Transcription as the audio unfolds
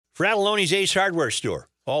Frattallone's Ace Hardware Store,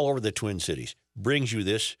 all over the Twin Cities, brings you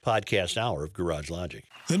this podcast hour of Garage Logic.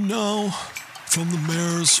 And now, from the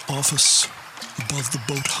mayor's office above the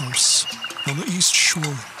boathouse on the east shore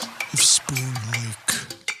of Spoon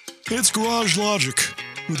Lake, it's Garage Logic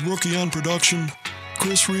with Rookie on production,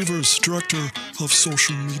 Chris Reavers, director of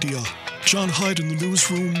social media, John Hyde in the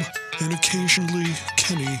newsroom, and occasionally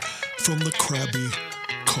Kenny from the Krabby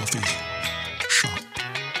Coffee Shop.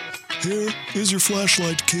 Here is your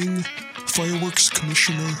flashlight king, fireworks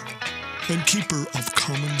commissioner, and keeper of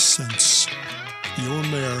common sense, your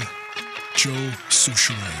mayor, Joe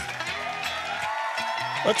Soucheray.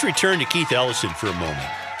 Let's return to Keith Ellison for a moment.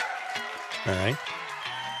 All right.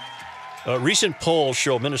 Recent polls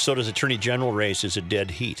show Minnesota's Attorney General race is a dead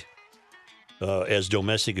heat as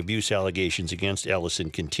domestic abuse allegations against Ellison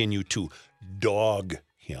continue to dog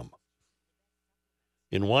him.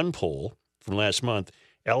 In one poll from last month,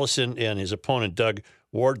 Ellison and his opponent, Doug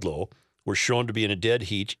Wardlow, were shown to be in a dead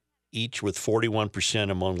heat, each with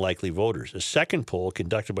 41% among likely voters. A second poll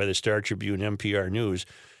conducted by the Star Tribune NPR News,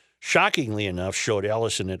 shockingly enough, showed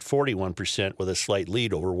Ellison at 41% with a slight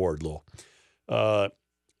lead over Wardlow. But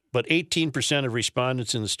 18% of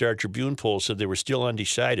respondents in the Star Tribune poll said they were still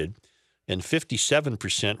undecided, and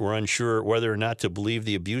 57% were unsure whether or not to believe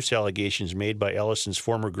the abuse allegations made by Ellison's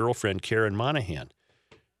former girlfriend, Karen Monahan.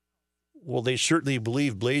 Well, they certainly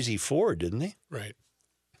believed Blasey Ford, didn't they? Right.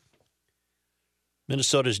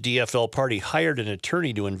 Minnesota's DFL party hired an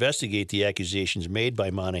attorney to investigate the accusations made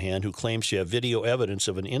by Monahan, who claims to have video evidence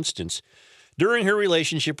of an instance during her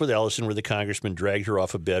relationship with Ellison where the congressman dragged her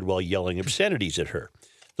off a bed while yelling obscenities at her.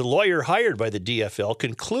 The lawyer hired by the DFL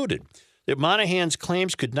concluded that Monahan's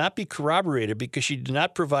claims could not be corroborated because she did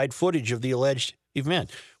not provide footage of the alleged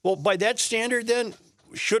event. Well, by that standard, then,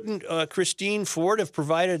 shouldn't Christine Ford have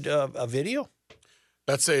provided a video?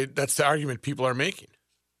 That's the argument people are making.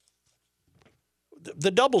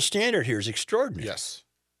 The double standard here is extraordinary. Yes.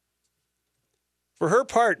 For her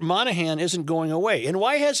part, Monahan isn't going away. And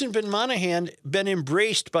why hasn't Monahan been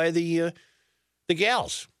embraced by the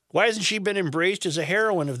gals? Why hasn't she been embraced as a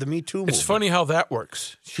heroine of the Me Too movement? It's funny how that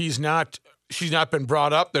works. She's not been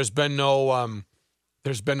brought up. There's been no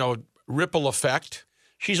ripple effect.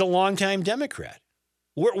 She's a longtime Democrat.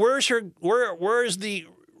 Where's the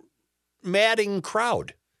madding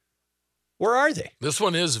crowd? Where are they? This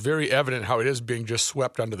one is very evident how it is being just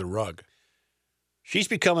swept under the rug. She's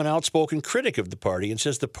become an outspoken critic of the party and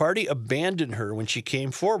says the party abandoned her when she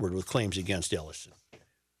came forward with claims against Ellison.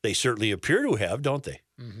 They certainly appear to have, don't they?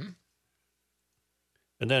 Mm-hmm.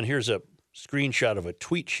 And then here's a screenshot of a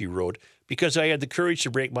tweet she wrote. Because I had the courage to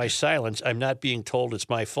break my silence, I'm not being told it's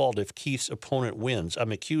my fault if Keith's opponent wins.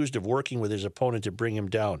 I'm accused of working with his opponent to bring him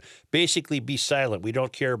down. Basically, be silent. We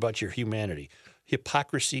don't care about your humanity.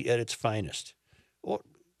 Hypocrisy at its finest. Well,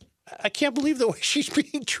 I can't believe the way she's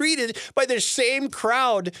being treated by the same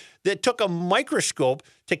crowd that took a microscope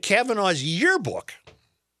to Kavanaugh's yearbook.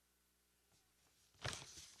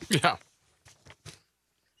 Yeah.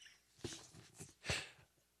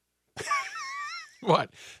 What?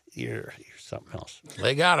 You're something else.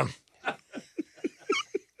 They got him.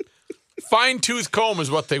 Fine-tooth comb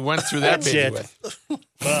is what they went through that baby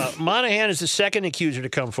with. Monahan is the second accuser to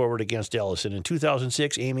come forward against Ellison. In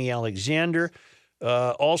 2006, Amy Alexander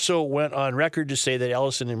also went on record to say that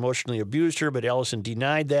Ellison emotionally abused her, but Ellison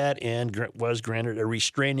denied that and was granted a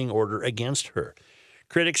restraining order against her.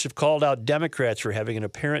 Critics have called out Democrats for having an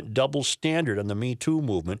apparent double standard on the Me Too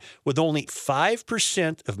movement, with only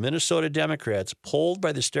 5% of Minnesota Democrats polled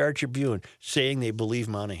by the Star Tribune saying they believe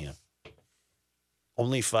Monahan.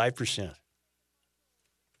 Only 5%.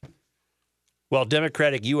 While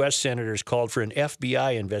Democratic U.S. senators called for an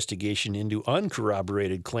FBI investigation into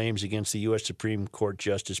uncorroborated claims against the U.S. Supreme Court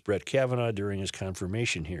Justice Brett Kavanaugh during his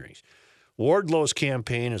confirmation hearings. Wardlow's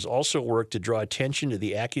campaign has also worked to draw attention to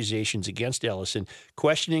the accusations against Ellison,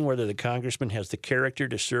 questioning whether the congressman has the character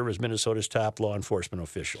to serve as Minnesota's top law enforcement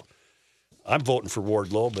official. I'm voting for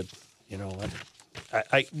Wardlow, but, you know,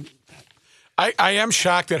 I am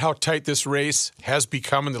shocked at how tight this race has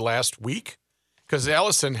become in the last week, because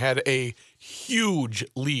Ellison had a huge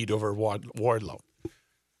lead over Wardlow.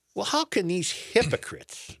 Well, how can these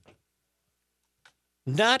hypocrites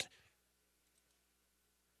not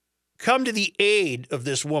come to the aid of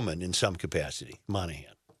this woman in some capacity,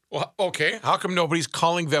 Monahan? Well, okay. How come nobody's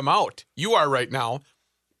calling them out? You are right now,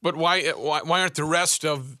 but why aren't the rest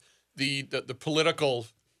of the political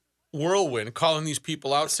whirlwind calling these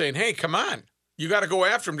people out, saying, "Hey, come on, you got to go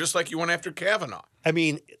after him just like you went after Kavanaugh"? I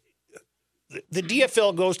mean, the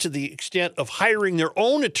DFL goes to the extent of hiring their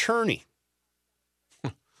own attorney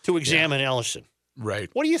to examine Ellison. Right.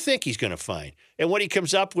 What do you think he's going to find? And what he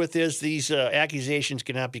comes up with is these accusations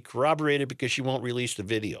cannot be corroborated because she won't release the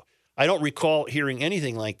video. I don't recall hearing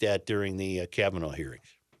anything like that during the Kavanaugh hearings.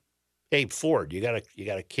 Hey, Ford, you got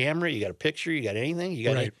a camera? You got a picture? You got anything? You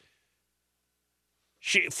got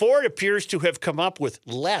Right. Ford appears to have come up with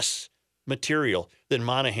less material than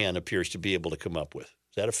Monahan appears to be able to come up with.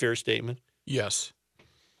 Is that a fair statement? Yes.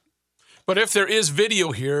 But if there is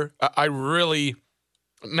video here, I really,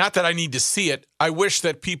 not that I need to see it, I wish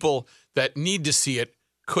that people that need to see it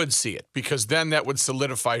could see it, because then that would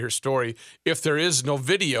solidify her story. If there is no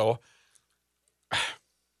video,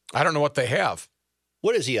 I don't know what they have.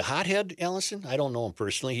 What is he, a hothead, Ellison? I don't know him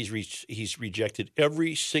personally. He's rejected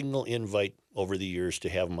every single invite over the years to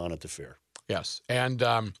have him on at the fair. Yes. And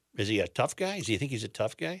Is he a tough guy? Do you think he's a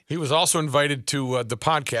tough guy? he was also invited to the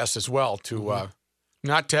podcast as well, to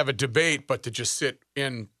not to have a debate, but to just sit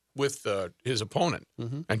in with his opponent.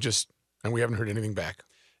 And we haven't heard anything back.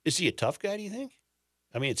 Is he a tough guy, do you think?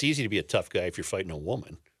 I mean, it's easy to be a tough guy if you're fighting a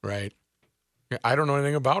woman. Right. Yeah, I don't know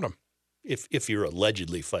anything about him. If you're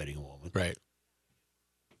allegedly fighting a woman. Right.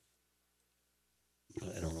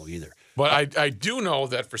 I don't know either. But I do know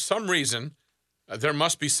that for some reason, there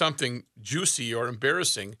must be something juicy or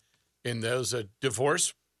embarrassing in those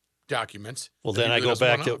divorce documents. Well, that then he I really go doesn't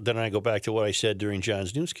back want out. to what I said during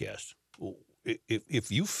John's newscast.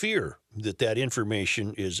 If you fear that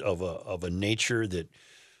information is of a nature that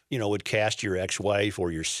would cast your ex-wife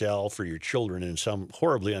or yourself or your children in some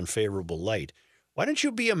horribly unfavorable light, why don't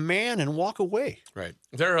you be a man and walk away? Right.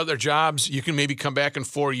 There are other jobs. You can maybe come back in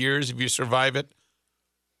 4 years if you survive it.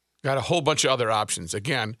 Got a whole bunch of other options.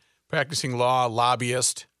 Again, practicing law,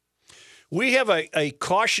 lobbyist. We have a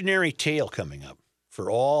cautionary tale coming up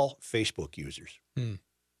for all Facebook users.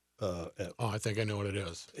 I think I know what it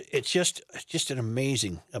is. It's just an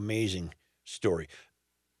amazing, amazing story.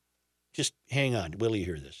 Just hang on. Will you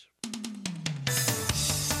hear this?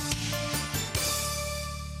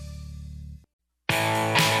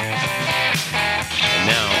 And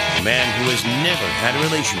now, a man who has never had a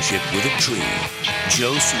relationship with a tree,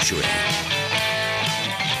 Joe Souchere.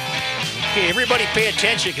 Okay, everybody pay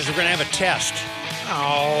attention because we're going to have a test.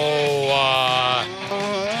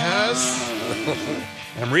 Yes.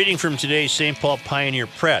 I'm reading from today's St. Paul Pioneer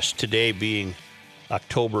Press, today being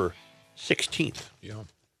October 16th. Yeah.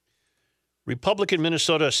 Republican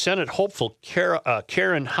Minnesota Senate hopeful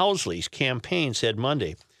Karen Housley's campaign said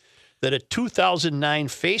Monday that a 2009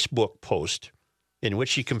 Facebook post in which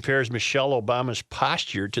she compares Michelle Obama's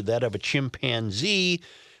posture to that of a chimpanzee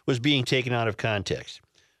was being taken out of context.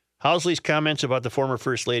 Housley's comments about the former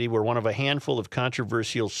First Lady were one of a handful of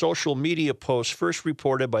controversial social media posts first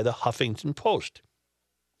reported by the Huffington Post.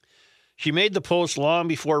 She made the post long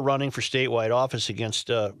before running for statewide office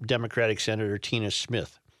against Democratic Senator Tina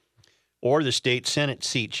Smith, or the state Senate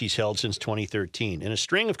seat she's held since 2013. In a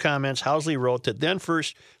string of comments, Housley wrote that then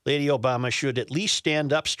First Lady Obama should at least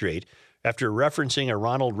stand up straight after referencing a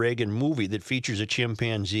Ronald Reagan movie that features a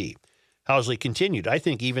chimpanzee. Housley continued, I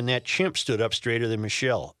think even that chimp stood up straighter than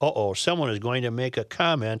Michelle. Someone is going to make a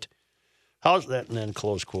comment. How's that? And then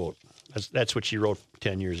close quote. That's what she wrote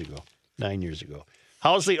 9 years ago.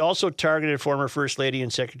 Housley also targeted former First Lady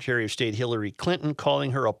and Secretary of State Hillary Clinton,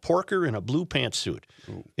 calling her a porker in a blue pantsuit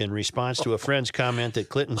in response to a friend's comment that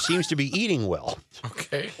Clinton seems to be eating well.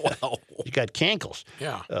 Okay. Wow. She got cankles.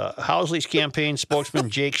 Yeah. Housley's campaign spokesman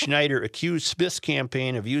Jake Schneider accused Smith's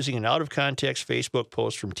campaign of using an out-of-context Facebook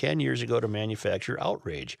post from 10 years ago to manufacture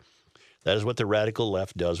outrage. That is what the radical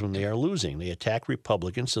left does when they are losing. They attack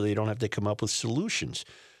Republicans so they don't have to come up with solutions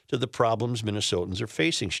to the problems Minnesotans are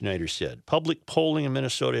facing, Schneider said. Public polling in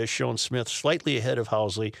Minnesota has shown Smith slightly ahead of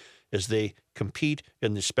Housley as they compete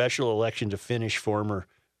in the special election to finish former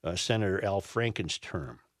Senator Al Franken's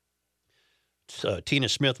term. Tina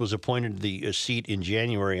Smith was appointed to the seat in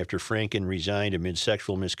January after Franken resigned amid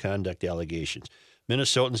sexual misconduct allegations.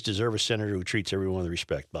 Minnesotans deserve a senator who treats everyone with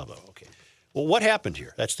respect, blah, blah. Okay. Well, what happened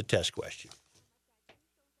here? That's the test question.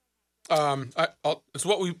 It's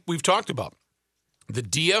what we've talked about. The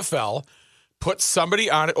DFL put somebody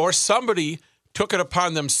on it, or somebody took it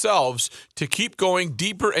upon themselves to keep going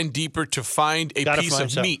deeper and deeper to find a piece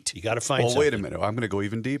of meat. You got to find something. Well, wait a minute. I'm going to go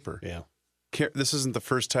even deeper. Yeah. This isn't the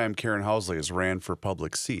first time Karen Housley has ran for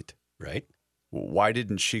public seat. Right. Why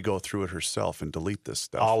didn't she go through it herself and delete this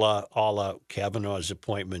stuff? A la Kavanaugh's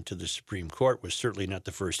appointment to the Supreme Court was certainly not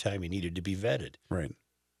the first time he needed to be vetted. Right.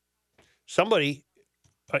 Somebody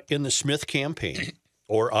in the Smith campaign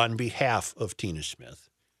or on behalf of Tina Smith,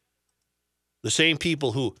 the same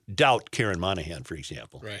people who doubt Karen Monahan, for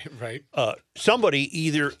example. Right. Somebody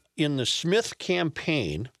either in the Smith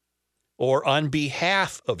campaign or on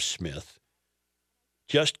behalf of Smith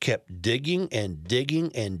just kept digging and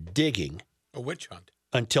digging and digging A witch hunt.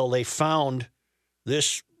 until they found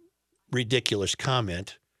this ridiculous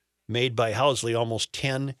comment made by Housley almost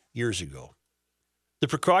 10 years ago. The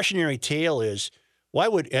precautionary tale is, why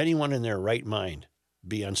would anyone in their right mind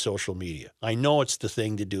be on social media? I know it's the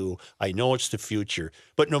thing to do. I know it's the future.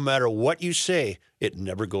 But no matter what you say, it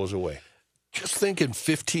never goes away. Just think in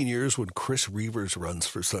 15 years when Chris Reavers runs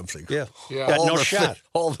for something. Yeah. Got no shot.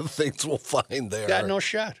 All the things we'll find there. Got no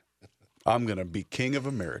shot. I'm going to be king of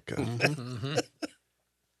America.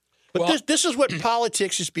 But this is what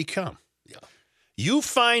politics has become. Yeah. You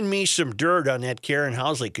find me some dirt on that Karen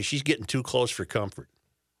Housley because she's getting too close for comfort.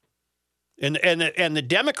 And the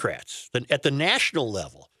Democrats at the national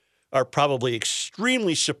level are probably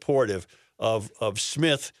extremely supportive of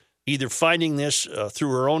Smith either finding this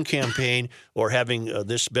through her own campaign or having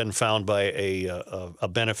this been found by a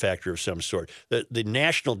benefactor of some sort. The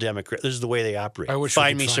national Democrat, this is the way they operate. I wish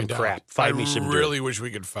find we me could some find crap. out. Find me some I dirt. really wish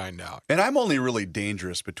we could find out. And I'm only really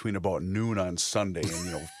dangerous between about noon on Sunday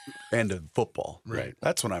and, end of football. Right.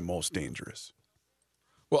 That's when I'm most dangerous.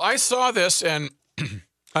 Well, I saw this, and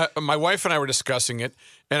my wife and I were discussing it,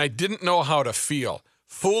 and I didn't know how to feel.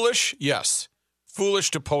 Foolish? Yes.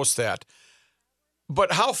 Foolish to post that.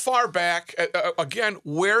 But how far back, again,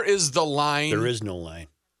 where is the line? There is no line.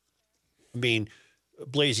 I mean,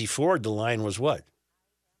 Blasey Ford, the line was what?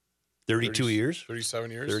 32 years?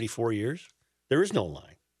 37 years? 34 years? There is no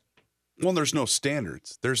line. Well, there's no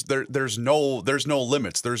standards. There's no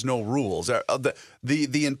limits. There's no rules.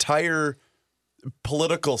 The entire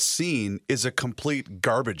political scene is a complete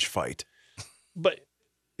garbage fight. But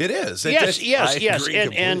It is. yes. I agree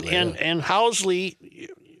And completely, Housley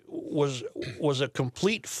was a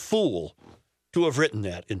complete fool to have written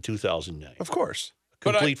that in 2009. Of course.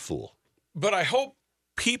 Complete fool. But I hope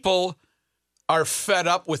people are fed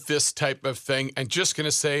up with this type of thing and just going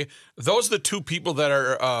to say, those are the two people that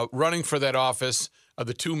are running for that office of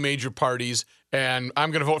the two major parties, and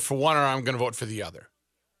I'm going to vote for one or I'm going to vote for the other.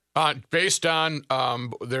 Based on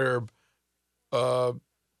their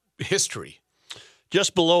history.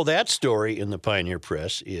 Just below that story in the Pioneer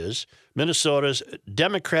Press is Minnesota's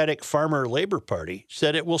Democratic Farmer Labor Party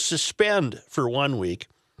said it will suspend for 1 week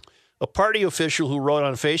a party official who wrote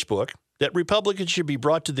on Facebook that Republicans should be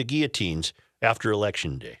brought to the guillotines after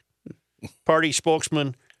Election Day. Party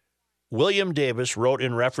spokesman William Davis wrote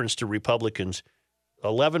in reference to Republicans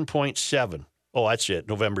 11.7. Oh, that's it,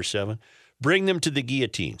 November 7. Bring them to the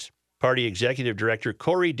guillotines. Party Executive Director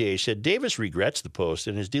Corey Day said Davis regrets the post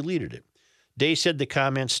and has deleted it. Day said the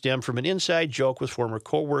comments stem from an inside joke with former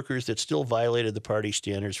co-workers that still violated the party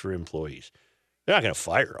standards for employees. They're not going to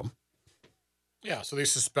fire them. Yeah, so they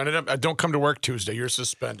suspended him. Don't come to work Tuesday. You're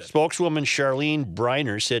suspended. Spokeswoman Charlene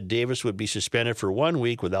Briner said Davis would be suspended for 1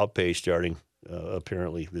 week without pay starting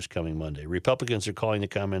apparently this coming Monday. Republicans are calling the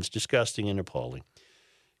comments disgusting and appalling.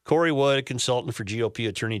 Corey Wood, a consultant for GOP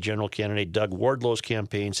Attorney General candidate Doug Wardlow's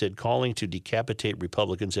campaign, said calling to decapitate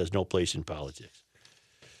Republicans has no place in politics.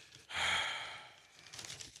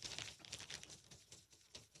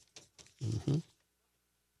 Mm-hmm.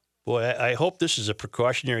 Boy, I hope this is a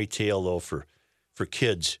precautionary tale, though, for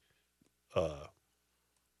kids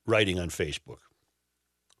writing on Facebook.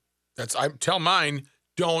 I tell mine,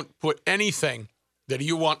 don't put anything that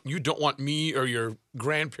you don't want me or your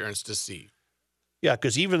grandparents to see. Yeah,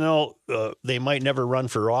 because even though they might never run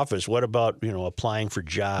for office, what about applying for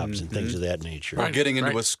jobs and things of that nature? Or getting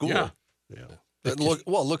into a school. Yeah. And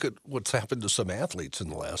look at what's happened to some athletes in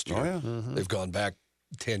the last year. Oh, yeah. Mm-hmm. They've gone back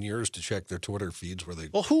 10 years to check their Twitter feeds where they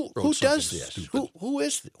Well, who wrote does something this? stupid.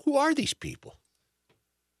 Who are these people?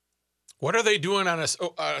 What are they doing on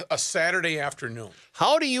a Saturday afternoon?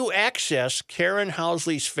 How do you access Karen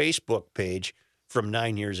Housley's Facebook page from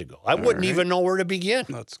 9 years ago? I wouldn't even know where to begin.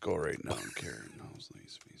 Let's go right now, Karen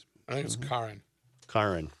Housley's Facebook. I think it's Karen.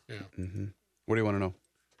 Karen, What do you want to know?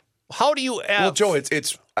 how do you? Well, Joe,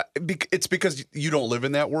 it's because you don't live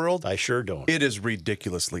in that world. I sure don't. It is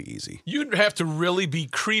ridiculously easy. You'd have to really be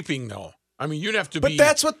creeping, though. I mean, you'd have to But be.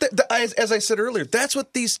 that's what, as I said earlier, that's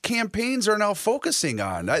what these campaigns are now focusing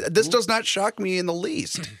on. This does not shock me in the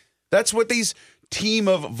least. That's what these team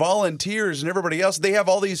of volunteers and everybody else, they have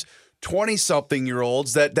all these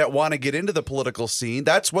 20-something-year-olds that want to get into the political scene.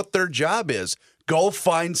 That's what their job is. Go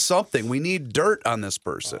find something. We need dirt on this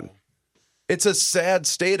person. It's a sad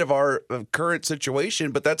state of our current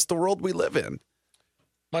situation, but that's the world we live in.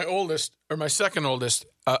 My second oldest,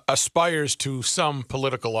 aspires to some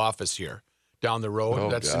political office here down the road. Oh,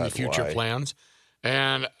 That's in the God, future why? plans.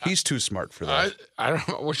 And He's too smart for that. I don't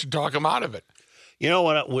know. We should talk him out of it. You know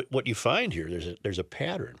what you find here? There's a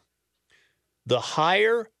pattern. the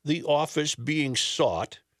higher the office being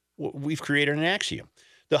sought, we've created an axiom.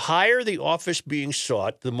 The higher the office being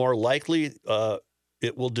sought, the more likely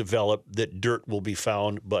it will develop that dirt will be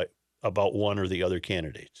found by about one or the other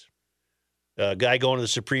candidates. Guy going to the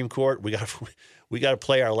Supreme Court, we got to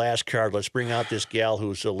play our last card. Let's bring out this gal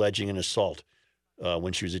who's alleging an assault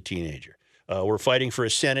when she was a teenager. We're fighting for a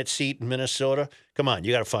Senate seat in Minnesota. Come on,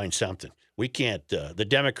 you got to find something. We can't. The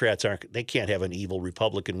Democrats they can't have an evil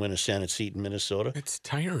Republican win a Senate seat in Minnesota. It's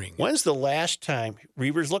tiring. When's the last time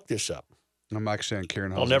Reavers looked this up? I'm actually on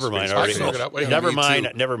Karen. Oh, never mind. I can look it up. Wait, Never me mind.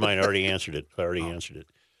 too. Never mind. I already answered it.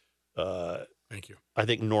 Thank you. I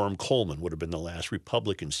think Norm Coleman would have been the last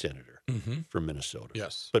Republican senator from Minnesota.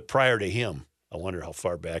 Yes. But prior to him, I wonder how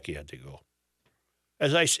far back he had to go.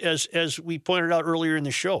 As we pointed out earlier in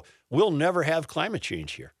the show, we'll never have climate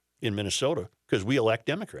change here in Minnesota because we elect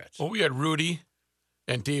Democrats. Well, we had Rudy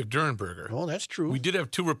and Dave Durenberger. Oh, that's true. We did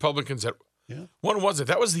have two Republicans that. Yeah. When was it?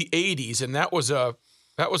 That was the 80s, and that was a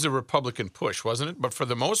Republican push, wasn't it? But for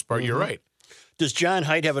the most part, you're right. Does John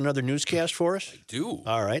Haidt have another newscast for us? I do.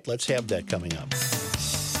 All right, let's have that coming up.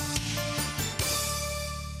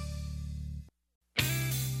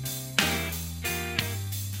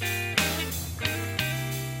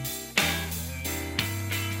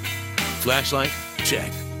 Flashlight?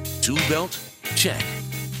 Check. Tool belt? Check.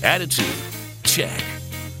 Attitude? Check.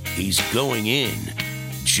 He's going in.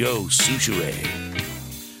 Joe Souchere.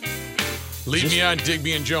 Lead me on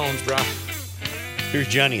Digby and Jones, bro. Here's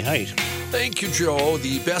Johnny Haidt. Thank you, Joe.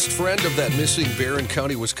 The best friend of that missing Barron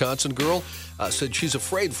County, Wisconsin girl said she's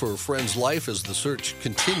afraid for her friend's life as the search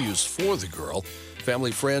continues for the girl.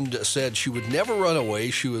 Family friend said she would never run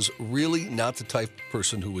away. She was really not the type of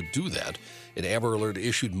person who would do that. An Amber Alert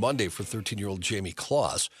issued Monday for 13-year-old Jamie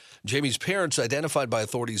Kloss. Jamie's parents, identified by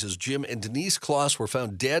authorities as Jim and Denise Kloss, were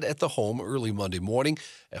found dead at the home early Monday morning.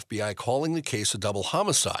 FBI calling the case a double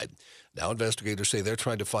homicide. Now investigators say they're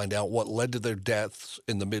trying to find out what led to their deaths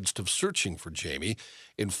in the midst of searching for Jamie.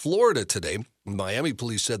 In Florida today, Miami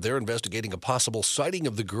police said they're investigating a possible sighting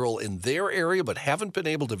of the girl in their area but haven't been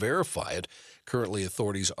able to verify it. Currently,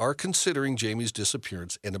 authorities are considering Jamie's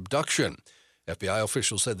disappearance an abduction. FBI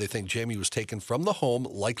officials said they think Jamie was taken from the home,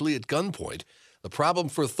 likely at gunpoint. The problem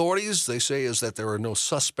for authorities, they say, is that there are no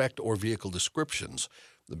suspect or vehicle descriptions.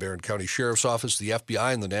 The Barron County Sheriff's Office, the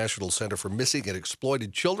FBI, and the National Center for Missing and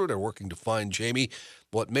Exploited Children are working to find Jamie.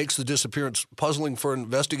 What makes the disappearance puzzling for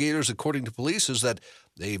investigators, according to police, is that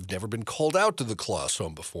they've never been called out to the Kloss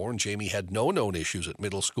home before, and Jamie had no known issues at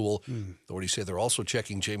middle school. Authorities say they're also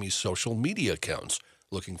checking Jamie's social media accounts,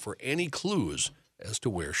 looking for any clues as to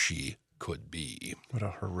where she could be. What a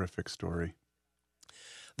horrific story.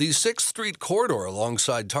 The 6th Street corridor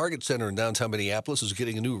alongside Target Center in downtown Minneapolis is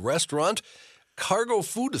getting a new restaurant. Cargo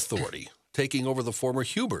Food Authority taking over the former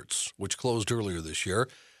Hubert's, which closed earlier this year.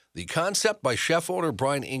 The concept by chef owner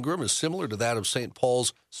Brian Ingram is similar to that of St.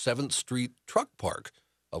 Paul's 7th Street Truck Park,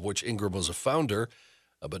 of which Ingram was a founder,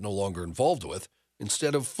 but no longer involved with.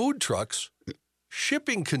 Instead of food trucks,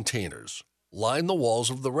 shipping containers line the walls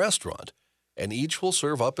of the restaurant, and each will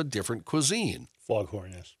serve up a different cuisine.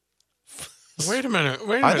 Foghorn, yes. Wait a minute.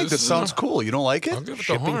 I think this sounds cool. You don't like it? I'll give it the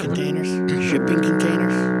Shipping horn. containers. Shipping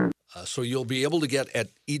containers. So you'll be able to get at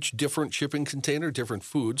each different shipping container different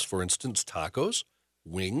foods. For instance, tacos,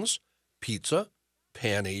 wings, pizza,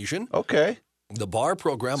 Pan Asian. Okay. The bar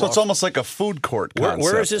program. So it's almost like a food court concept.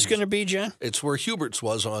 Where is this going to be, John? It's where Hubert's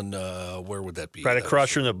was on. Where would that be? Right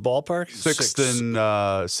across from the ballpark? 6th and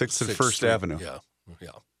 6th and 1st Street. Avenue. Yeah.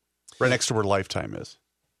 Right next to where Lifetime is.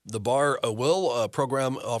 The bar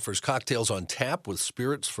program offers cocktails on tap with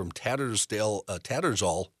spirits from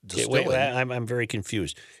Tattersall Distilling. Wait, I'm very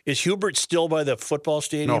confused. Is Hubert still by the football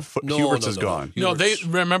stadium? No, Hubert's no, is no. gone. No,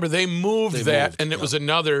 they moved that, and it yeah. was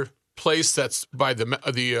another place that's by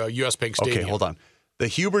the U.S. Bank Stadium. Okay, hold on. The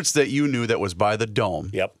Hubert's that you knew that was by the Dome.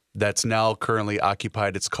 Yep. That's now currently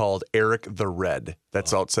occupied. It's called Eric the Red.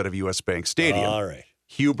 That's outside of U.S. Bank Stadium. All right.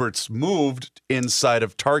 Hubert's moved inside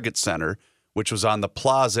of Target Center, which was on the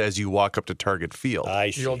plaza as you walk up to Target Field. I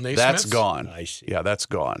see. The old That's Naismiths? gone. I see. Yeah, that's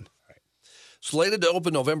gone. Slated to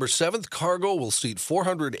open November 7th, Cargo will seat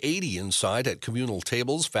 480 inside at communal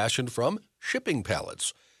tables fashioned from shipping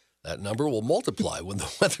pallets. That number will multiply when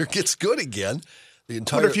the weather gets good again. The I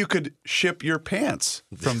entire, wonder if you could ship your pants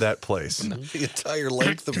from that place. the entire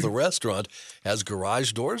length of the restaurant has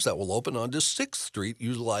garage doors that will open onto 6th Street,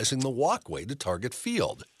 utilizing the walkway to Target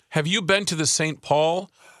Field. Have you been to the St.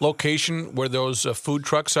 Paul location where those food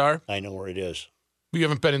trucks are? I know where it is. You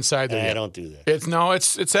haven't been inside there I yet. don't do that.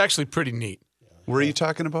 It's actually pretty neat. Where are you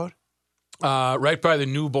talking about? Right by the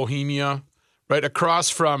new Bohemia, right across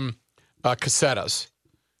from Casetas.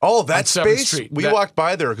 Oh, that on 7th space? Street. We That- walked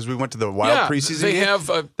by there because we went to the Wild preseason they game.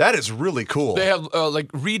 have That is really cool. They have like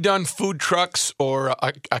redone food trucks or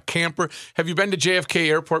a camper. Have you been to JFK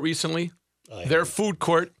Airport recently? Their food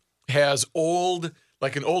court has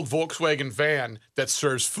like an old Volkswagen van that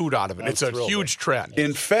serves food out of it. It's a huge trend.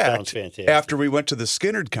 In Sounds fact, fantastic. after we went to the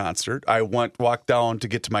Skinnerd concert, I walked down to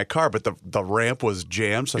get to my car, but the ramp was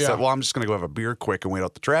jammed. So I Yeah. said, well, I'm just going to go have a beer quick and wait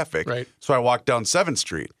out the traffic. Right. So I walked down 7th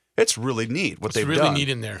Street. It's really neat what It's they've really done. neat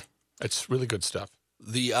in there. It's really good stuff.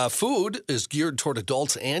 The food is geared toward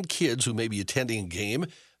adults and kids who may be attending a game.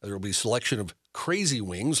 There will be a selection of crazy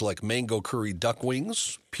wings like mango curry duck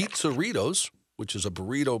wings, pizzaritos, which is a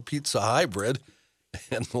burrito pizza hybrid,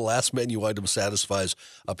 and the last menu item satisfies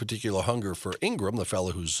a particular hunger for Ingram, the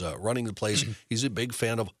fellow who's running the place. He's a big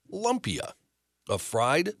fan of lumpia, a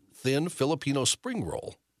fried, thin Filipino spring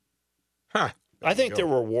roll. Huh. I think there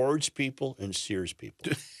were Wards people and Sears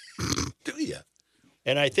people. Do you?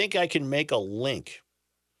 And I think I can make a link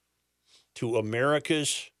to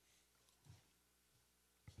America's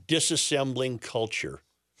disassembling culture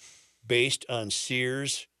based on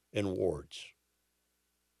Sears and Wards.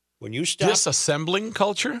 When you stop, Disassembling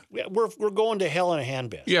culture? we're going to hell in a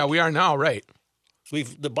handbasket. Yeah, we are now, right.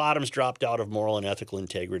 The bottom's dropped out of moral and ethical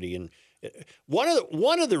integrity, and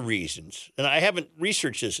one of the reasons, and I haven't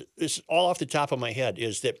researched this is all off the top of my head,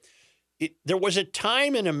 is that there was a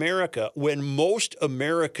time in America when most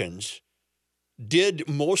Americans did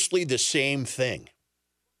mostly the same thing.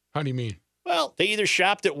 How do you mean? Well, they either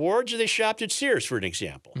shopped at Wards or they shopped at Sears, for an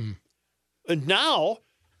example. And now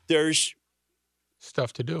there's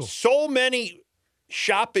Stuff to do. so many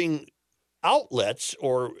shopping outlets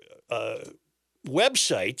or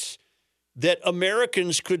websites that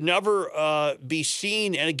Americans could never be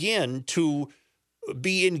seen, and again, to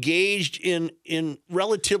be engaged in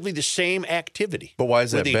relatively the same activity. But why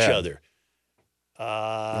is with that each bad? other?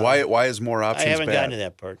 Why is more I options haven't bad? gotten to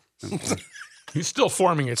that part. He's still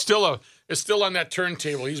forming it. It's still on that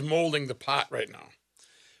turntable. He's molding the pot right now.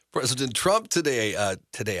 President Trump today, I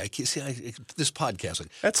can't see this podcasting.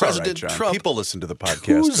 That's President all right, John. Trump People listen to the podcast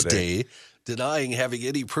Tuesday today. denying having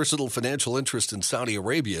any personal financial interest in Saudi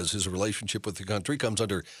Arabia as his relationship with the country comes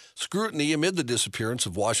under scrutiny amid the disappearance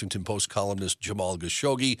of Washington Post columnist Jamal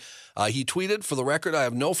Khashoggi. He tweeted, "For the record, I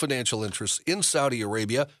have no financial interest in Saudi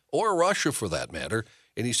Arabia or Russia for that matter.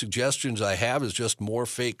 Any suggestions I have is just more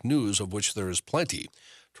fake news, of which there is plenty."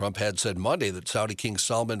 Trump had said Monday that Saudi King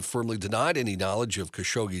Salman firmly denied any knowledge of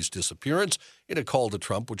Khashoggi's disappearance in a call to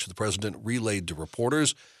Trump, which the president relayed to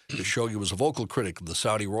reporters. Khashoggi was a vocal critic of the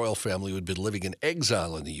Saudi royal family who had been living in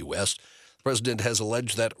exile in the U.S. The president has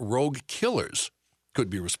alleged that rogue killers could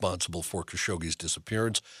be responsible for Khashoggi's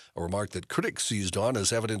disappearance, a remark that critics seized on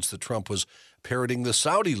as evidence that Trump was parroting the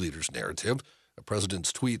Saudi leader's narrative. The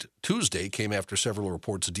president's tweet Tuesday came after several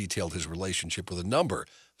reports detailed his relationship with a number of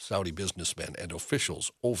Saudi businessmen and officials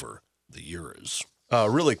over the years.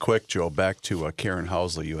 Really quick, Joe, back to Karen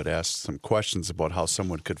Housley. You had asked some questions about how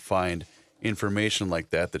someone could find information like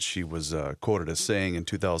that she was quoted as saying in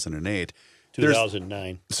 2008.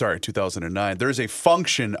 2009. 2009. There's a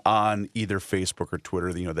function on either Facebook or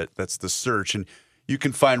Twitter, that's the search, and you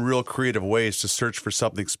can find real creative ways to search for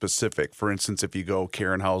something specific. For instance, if you go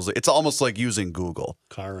Karen Housley, it's almost like using Google.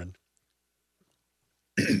 Karen.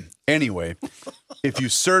 Anyway, if you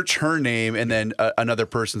search her name and then another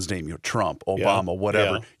person's name, Trump, Obama,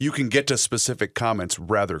 whatever, you can get to specific comments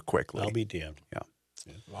rather quickly. I'll be damned. Yeah.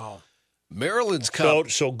 Wow. Maryland's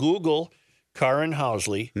So Google Karen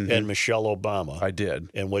Housley and Michelle Obama. I did.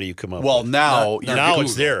 And what do you come up Well, with? now Now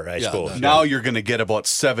it's there, I Yeah, suppose. now you're going to get about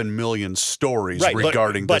 7 million stories Right,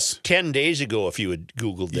 regarding but this. 10 days ago, if you had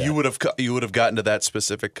Googled that. You would have gotten to that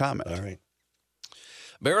specific comment. All right.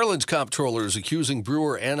 Maryland's comptroller is accusing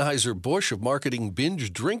brewer Anheuser-Busch of marketing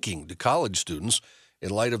binge drinking to college students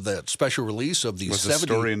in light of that special release of the Was the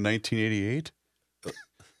story in 1988?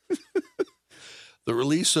 the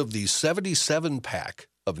release of the 77-pack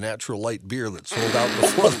of Natural Light beer that sold out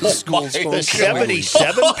before the school's The first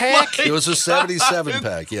 77-pack? It was a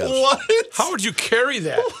 77-pack, yes. What? How would you carry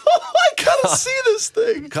that? I gotta see this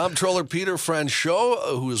thing. Comptroller Peter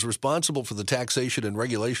Franchot, who is responsible for the taxation and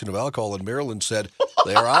regulation of alcohol in Maryland, said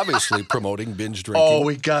they are obviously promoting binge drinking. Oh,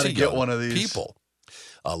 we gotta to get young one of these. people.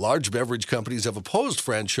 Large beverage companies have opposed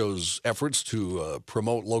Franchot's efforts to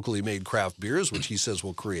promote locally made craft beers, which he says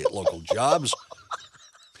will create local jobs.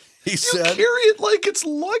 He said, Carry it like it's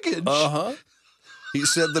luggage. He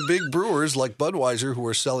said the big brewers like Budweiser, who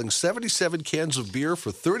are selling 77 cans of beer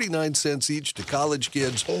for 39 cents each to college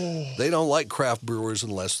kids, they don't like craft brewers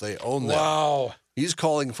unless they own them. Wow. He's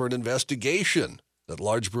calling for an investigation that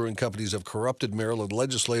large brewing companies have corrupted Maryland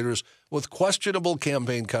legislators with questionable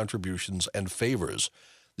campaign contributions and favors.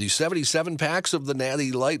 The 77 packs of the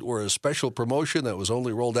Natty Light were a special promotion that was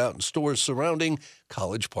only rolled out in stores surrounding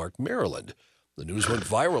College Park, Maryland. The news went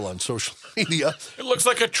viral on social media. It looks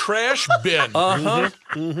like a trash bin.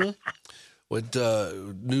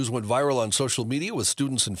 News went viral on social media with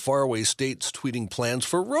students in faraway states tweeting plans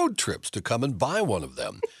for road trips to come and buy one of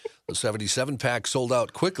them. The 77 pack sold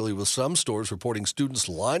out quickly, with some stores reporting students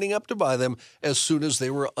lining up to buy them as soon as they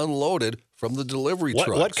were unloaded from the delivery trucks.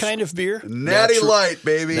 What kind of beer? Natty Light,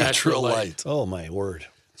 baby. Natural Light. Oh, my word.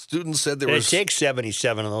 Students said It takes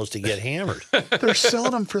 77 of those to get hammered. They're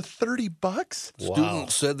selling them for $30.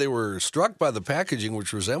 Students said they were struck by the packaging,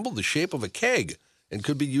 which resembled the shape of a keg and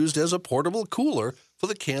could be used as a portable cooler for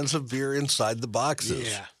the cans of beer inside the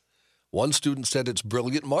boxes. Yeah. One student said it's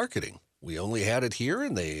brilliant marketing. We only had it here,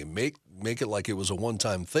 and they make it like it was a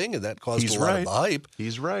one-time thing, and that caused a lot of the hype.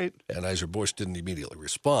 He's right. Anheuser-Busch didn't immediately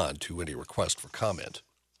respond to any request for comment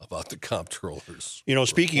about the comptroller's. You know,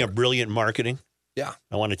 speaking of brilliant marketing, Yeah.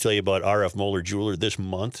 I want to tell you about R.F. Moeller Jeweler this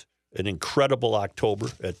month. An incredible October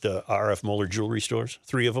at the R.F. Moeller Jewelry stores.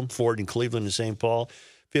 3 of them, Ford in Cleveland and St. Paul,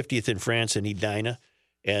 50th in France and Edina,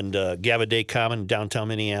 and Gavaday Common in downtown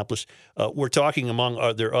Minneapolis. We're talking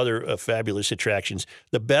among their other fabulous attractions,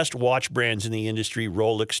 the best watch brands in the industry,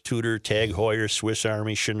 Rolex, Tudor, Tag Heuer, Swiss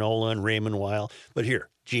Army, Shinola, and Raymond Weil. But here,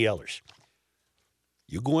 GLers,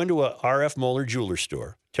 you go into a R.F. Moeller Jeweler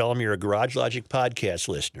store, tell them you're a Garage Logic podcast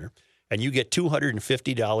listener, and you get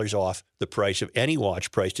 $250 off the price of any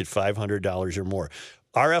watch priced at $500 or more.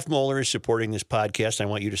 R.F. Moeller is supporting this podcast. I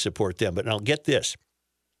want you to support them. But now get this.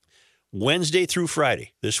 Wednesday through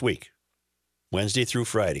Friday this week, Wednesday through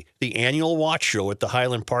Friday, the annual watch show at the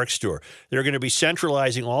Highland Park store. They're going to be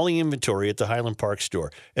centralizing all the inventory at the Highland Park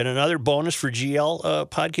store. And another bonus for GL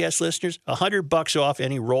podcast listeners, $100 off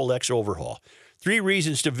any Rolex overhaul. 3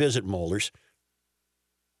 reasons to visit Moeller's.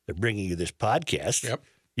 They're bringing you this podcast. Yep.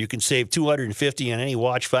 You can save $250 on any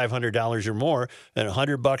watch, $500 or more, and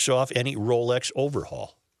 $100 off any Rolex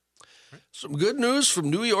overhaul. Some good news from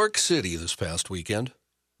New York City this past weekend.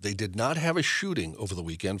 They did not have a shooting over the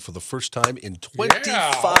weekend for the first time in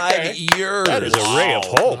 25 years. That is a ray of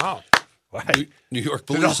hope. Wow. New York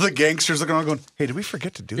And all Police. the gangsters looking around going, hey, did we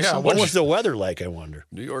forget to do Yeah, something? What was the weather like, I wonder?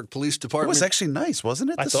 New York Police It Department. was actually nice,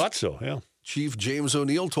 wasn't it? I thought so, yeah. Chief James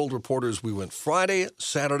O'Neill told reporters we went Friday,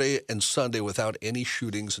 Saturday, and Sunday without any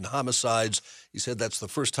shootings and homicides. He said that's the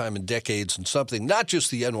first time in decades and something not just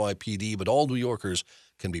the NYPD, but all New Yorkers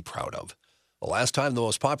can be proud of. The last time the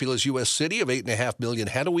most populous U.S. city of 8.5 million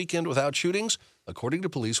had a weekend without shootings, according to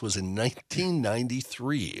police, was in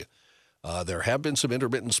 1993. There have been some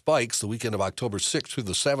intermittent spikes. The weekend of October 6th through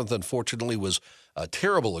the 7th, unfortunately, was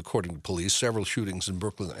terrible, according to police. Several shootings in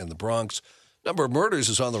Brooklyn and the Bronx. Number of murders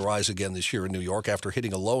is on the rise again this year in New York after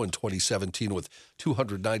hitting a low in 2017 with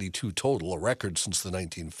 292 total, a record since the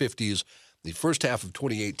 1950s. The first half of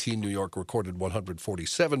 2018, New York recorded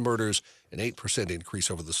 147 murders, an 8%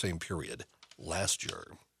 increase over the same period last year.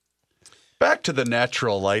 Back to the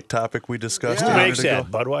natural light topic we discussed. Who a makes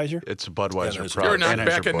minute that? ago. Budweiser? It's a Budweiser Anheuser-Busch. product. You're not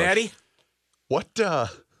back at Anheuser-Busch. Natty? What?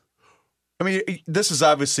 I mean, this is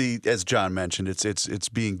obviously, as John mentioned, it's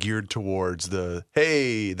being geared towards the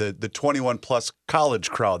 21 plus college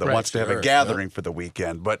crowd that Right, wants to have sure, a gathering for the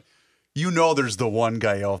weekend. But you know, there's the one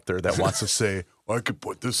guy out there that wants to say, I could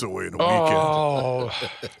put this away in a weekend. Oh,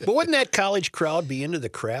 But wouldn't that college crowd be into the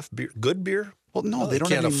craft beer, good beer? Well, no, They they don't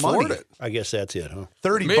can't have any afford money. it. I guess that's it, huh?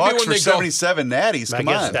 $30 Maybe when for they go- 77 natties. I Come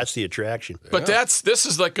guess on. that's the attraction. but this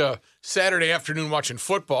is like a Saturday afternoon watching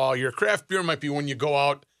football. Your craft beer might be when you go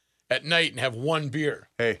out at night and have one beer.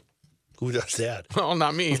 Hey, Who does that? Well,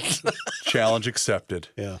 not me. challenge accepted.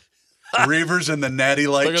 Yeah. Reavers and the Natty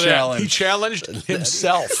Light Look at Challenge. that. He challenged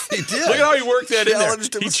himself. He did. Look at how he worked that in there.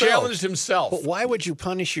 Challenged He himself. challenged himself. But why would you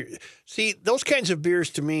punish your... See, those kinds of beers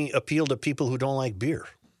to me appeal to people who don't like beer.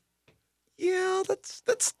 Yeah,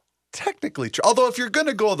 that's technically true. Although if you're going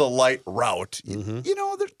to go the light route, you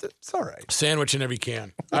know, it's all right. Sandwich in every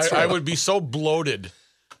can. I would be so bloated,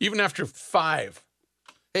 even after 5.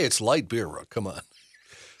 Hey, it's light beer, Rook. Come on.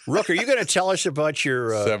 Rook, are you going to tell us about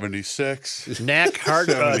your 76. knack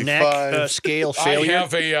scale I failure?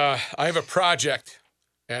 have a project,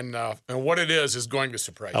 and what it is going to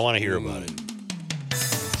surprise I you. want to hear about it.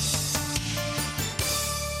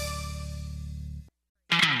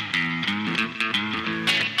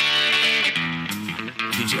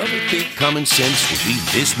 Did you ever think common sense would be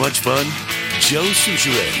this much fun? Joe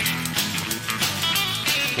Souchere.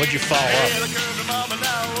 What'd you follow up?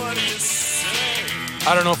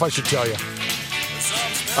 I don't know if I should tell you.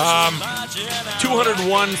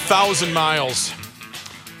 201,000 miles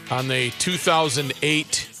on the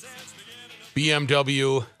 2008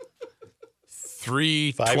 BMW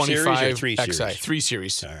 325 Series or 3 XI. Series? 3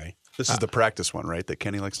 Series. All right. This is the practice one, right? That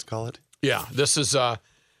Kenny likes to call it. Yeah, this is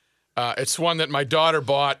it's one that my daughter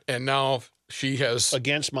bought, and now she has.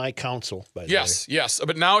 Against my counsel, by the Yes.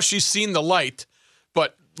 But now she's seen the light.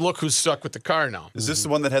 But look who's stuck with the car now. Is this the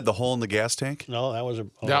one that had the hole in the gas tank? way. No, that was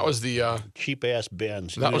That was the cheap ass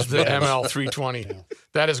Benz. that was the ML 320.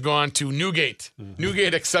 That has gone to Newgate.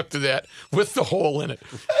 Newgate accepted that with the hole in it.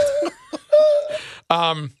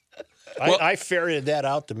 I ferreted that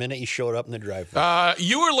out the minute you showed up in the driveway.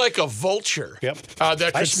 You were like a vulture. Yep.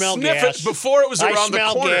 That I could smell sniff gas. it before it was I around the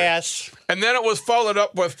smell corner. gas. And then it was followed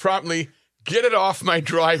up with promptly, get it off my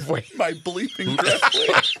driveway. My bleeping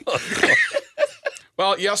driveway.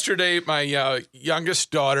 Well, yesterday, my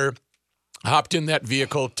youngest daughter hopped in that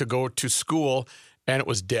vehicle to go to school, and it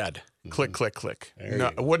was dead. Click, click, click. No,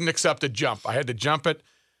 it wouldn't accept a jump. I had to jump it.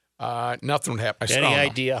 Nothing would happen. Any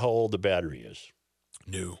idea how old the battery is?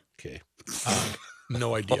 No. Okay.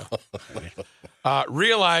 No idea.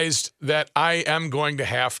 Realized that I am going to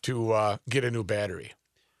have to get a new battery.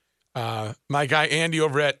 My guy Andy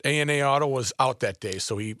over at A&A Auto was out that day,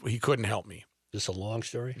 so he couldn't help me. Is this a long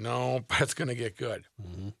story? No, but it's going to get good.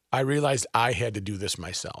 I realized I had to do this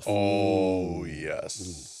myself. Oh,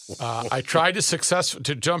 yes. I tried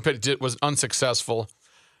to jump it. It was unsuccessful.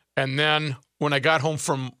 And then when I got home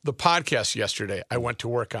from the podcast yesterday, I went to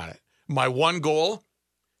work on it. My one goal,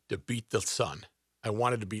 to beat the sun. I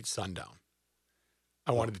wanted to beat sundown.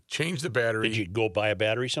 I wanted to change the battery. Did you go buy a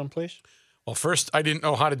battery someplace? Well, first, I didn't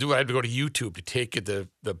know how to do it. I had to go to YouTube to take the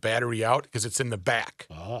battery out because it's in the back.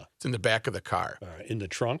 It's in the back of the car. All right. In the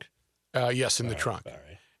trunk? Yes, in the trunk. All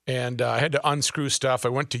right. And I had to unscrew stuff. I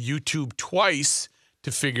went to YouTube twice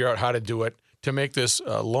to figure out how to do it. To make this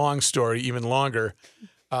long story even longer,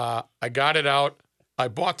 I got it out. I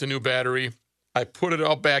bought the new battery. I put it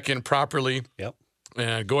all back in properly. Yep. And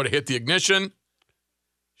I go to hit the ignition.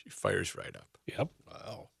 She fires right up. Yep.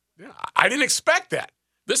 Wow. Yeah, I didn't expect that.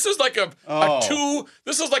 This is like a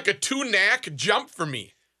two knack jump for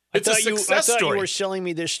me. It's a success I thought story. you were selling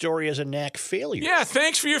me this story as a knack failure. Yeah,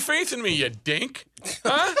 thanks for your faith in me, you dink.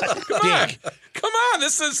 Huh? Come on.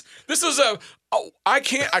 This is I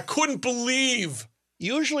couldn't believe.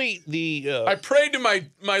 Usually I prayed to my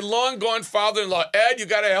long gone father-in-law, Ed, you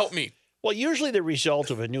got to help me. usually the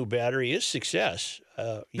result of a new battery is success.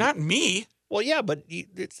 Not me. Well, yeah, but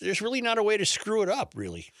there's really not a way to screw it up,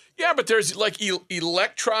 really. Yeah, but there's like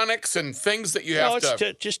electronics and things that you have to. No,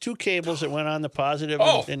 it's just two cables that went on the positive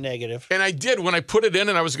and negative. And I did. When I put it in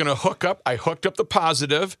and I was going to hook up, I hooked up the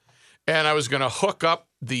positive and I was going to hook up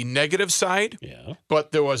the negative side. Yeah.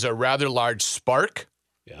 But there was a rather large spark.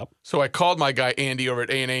 Yep. So I called my guy Andy over at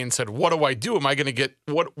A&A and said, what do I do? Am I going to get,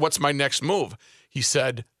 what's my next move? He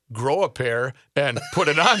said, grow a pair and put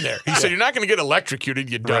it on there. He said, you're not going to get electrocuted,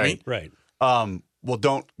 you dummy. Right. Well,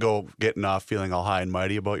 don't go getting off feeling all high and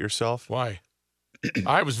mighty about yourself. Why?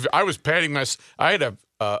 I was patting my. I had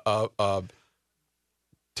a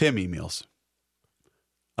Tim emails.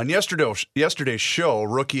 On yesterday's show,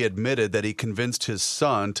 Rookie admitted that he convinced his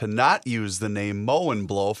son to not use the name Mow and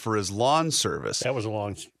Blow for his lawn service. That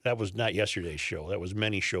was not yesterday's show. That was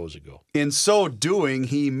many shows ago. In so doing,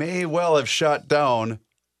 he may well have shot down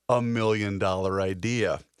 $1 million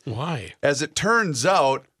idea. Why? As it turns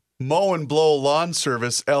out, Mow and Blow Lawn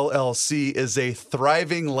Service, LLC, is a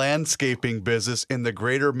thriving landscaping business in the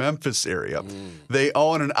greater Memphis area. They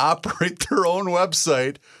own and operate their own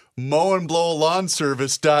website,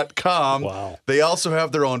 mowandblowlawnservice.com. Wow. They also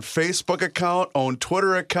have their own Facebook account, own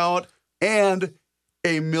Twitter account, and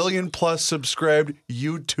a 1 million+ subscribed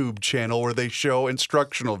YouTube channel where they show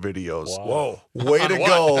instructional videos. Wow. Whoa. Way to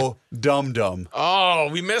go, dum-dum. Oh,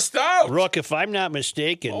 we missed out. Rook, if I'm not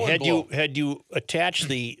mistaken, Mow and had you attached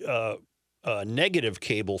the negative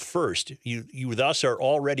cable first, you thus are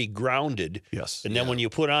already grounded. Yes. And then when you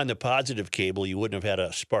put on the positive cable, you wouldn't have had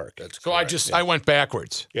a spark. So I went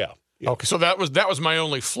backwards. Yeah. Okay, so that was my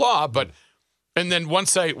only flaw, but. And then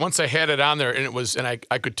once I had it on there and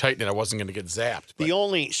I could tighten it, I wasn't going to get zapped. But. The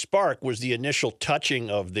only spark was the initial touching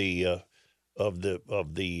of the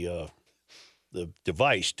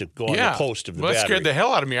device to go on the post of the battery. That scared the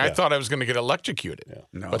hell out of me. I thought I was going to get electrocuted. Yeah.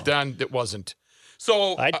 No. But then it wasn't.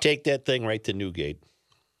 So I'd take that thing right to Newgate.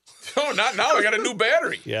 oh, not now. I got a new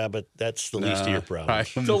battery. Yeah, but that's the least of your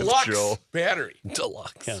problems. Deluxe battery.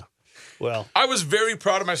 Deluxe. Yeah. Well, I was very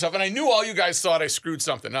proud of myself, and I knew all you guys thought I screwed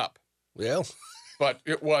something up. Yeah. But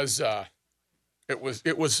it was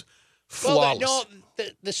flawless. Well, no,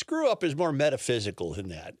 the screw up is more metaphysical than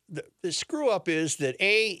that. The screw up is that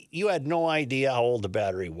A, you had no idea how old the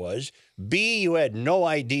battery was. B, you had no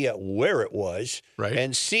idea where it was. Right.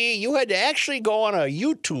 And C, you had to actually go on a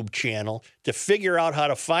YouTube channel to figure out how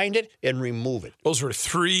to find it and remove it. Those were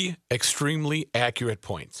 3 extremely accurate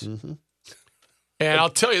points. Mm-hmm. And I'll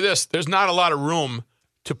tell you this, there's not a lot of room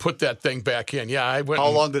to put that thing back in. Yeah, I went. How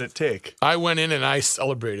long did it take? I went in and I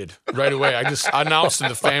celebrated right away. I just announced to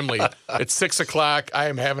the family, it's 6 o'clock. I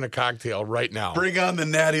am having a cocktail right now. Bring on the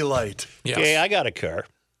Natty Light. Yes. Okay, I got a car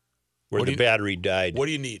where What do the you- battery died What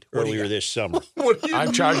do you need? What do you earlier got? this summer.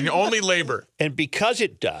 I'm charging you only labor. And because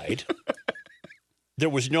it died, there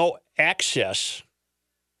was no access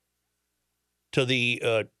to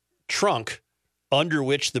the trunk under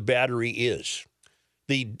which the battery is.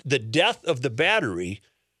 The death of the battery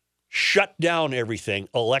shut down everything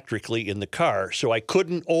electrically in the car, so I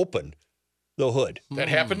couldn't open the hood. That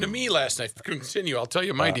happened to me last night. Continue. I'll tell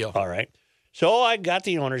you my deal. All right. So I got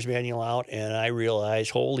the owner's manual out, and I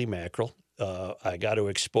realized, holy mackerel, I got to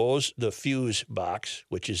expose the fuse box,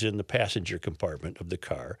 which is in the passenger compartment of the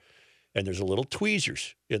car, and there's a little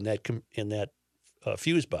tweezers in that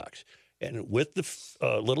fuse box. And with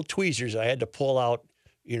the little tweezers, I had to pull out,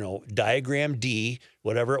 diagram D,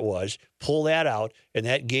 whatever it was, pull that out, and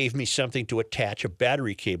that gave me something to attach a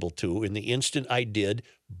battery cable to. In the instant I did,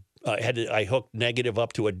 I hooked negative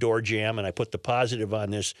up to a door jamb, and I put the positive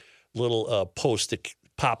on this little post that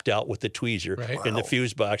popped out with the tweezer in the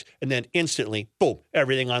fuse box, and then instantly, boom,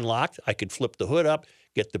 everything unlocked. I could flip the hood up,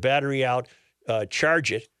 get the battery out,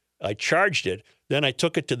 charge it. I charged it. Then I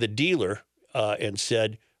took it to the dealer and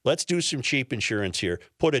said, let's do some cheap insurance here.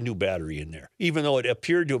 Put a new battery in there. Even though it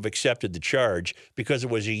appeared to have accepted the charge, because it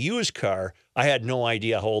was a used car, I had no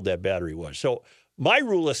idea how old that battery was. So my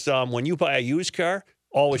rule of thumb, when you buy a used car,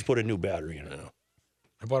 always put a new battery in it.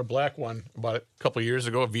 I bought a black one about a couple of years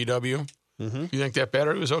ago, a VW. Mm-hmm. You think that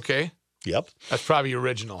battery was okay? Yep. That's probably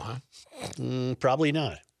original, huh? Probably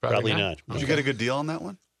not. Probably not. Did you get a good deal on that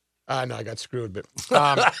one? No, I got screwed. But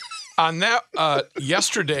on that,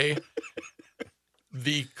 yesterday,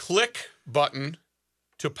 the click button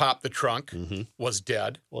to pop the trunk was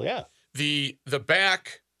dead. Well, yeah. The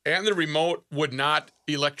back and the remote would not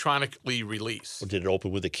electronically release. Well, did it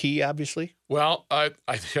open with a key, obviously? Well, I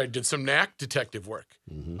did some knack detective work.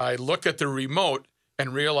 I looked at the remote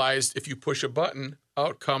and realized if you push a button,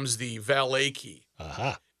 out comes the valet key.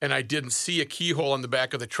 Aha. And I didn't see a keyhole on the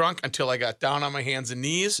back of the trunk until I got down on my hands and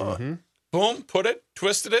knees. Boom, put it,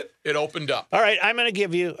 twisted it, it opened up. All right, I'm going to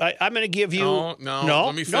give you. I'm going to give you. No.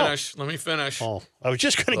 Let me finish. Let me finish. Oh, I was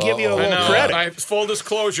just going to give you a little credit. Full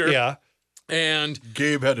disclosure. Yeah. And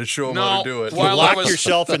Gabe had to show him how to do it. You locked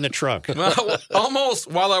yourself in the trunk. Well, almost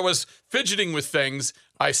while I was fidgeting with things,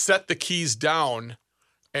 I set the keys down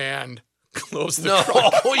and closed the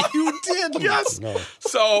trunk. Oh, you did. Yes. No.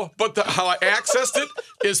 So, but how I accessed it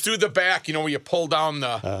is through the back, where you pull down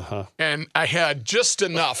the, and I had just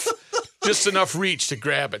enough reach to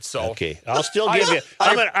grab it. So Okay, I'll still give you.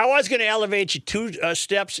 I was going to elevate you 2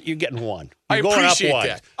 steps. You're getting 1. You're I going appreciate up 1.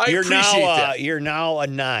 that. I You're appreciate now, that. You're now a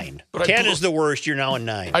 9. But I 10 blew- is the worst. You're now a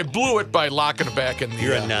 9. I blew it by locking it back in the.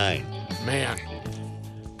 You're a 9. Man.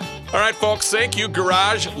 All right, folks, thank you.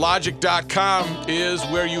 GarageLogic.com is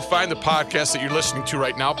where you find the podcast that you're listening to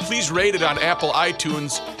right now. Please rate it on Apple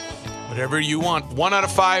iTunes, whatever you want. 1 out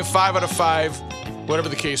of 5, 5 out of 5, whatever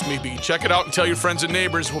the case may be. Check it out and tell your friends and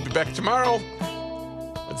neighbors. We'll be back tomorrow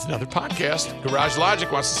with another podcast. Garage Logic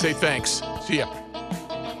wants to say thanks. See ya.